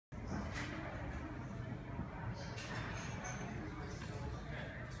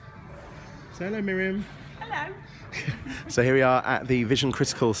Say hello, Miriam. Hello. So here we are at the Vision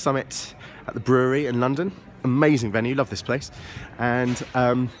Critical Summit at the brewery in London. Amazing venue, love this place. And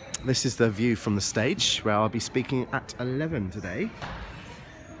this is the view from the stage where I'll be speaking at 11 today.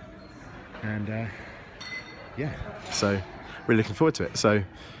 And yeah, so really looking forward to it. So,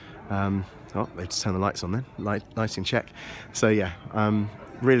 oh, they just turned the lights on then, lighting check. So yeah,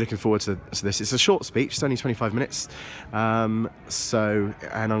 really looking forward to this. It's a short speech, it's only 25 minutes. And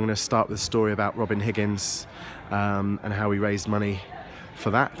I'm going to start with a story about Robin Higgins and how we raised money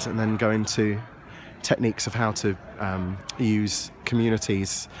for that, and then go into techniques of how to use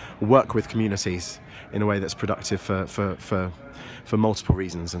communities, work with communities in a way that's productive for multiple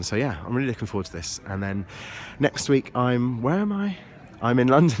reasons. And so yeah, I'm really looking forward to this. And then next week where am I? I'm in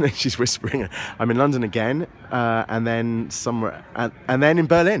London. She's whispering. I'm in London again, and then somewhere, and then in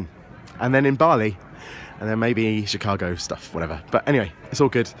Berlin, and then in Bali, and then maybe Chicago stuff, whatever. But anyway, it's all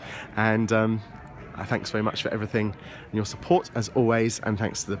good. And thanks very much for everything and your support as always. And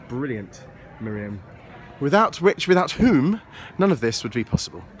thanks to the brilliant Miriam, without whom none of this would be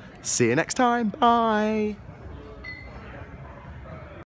possible. See you next time. Bye.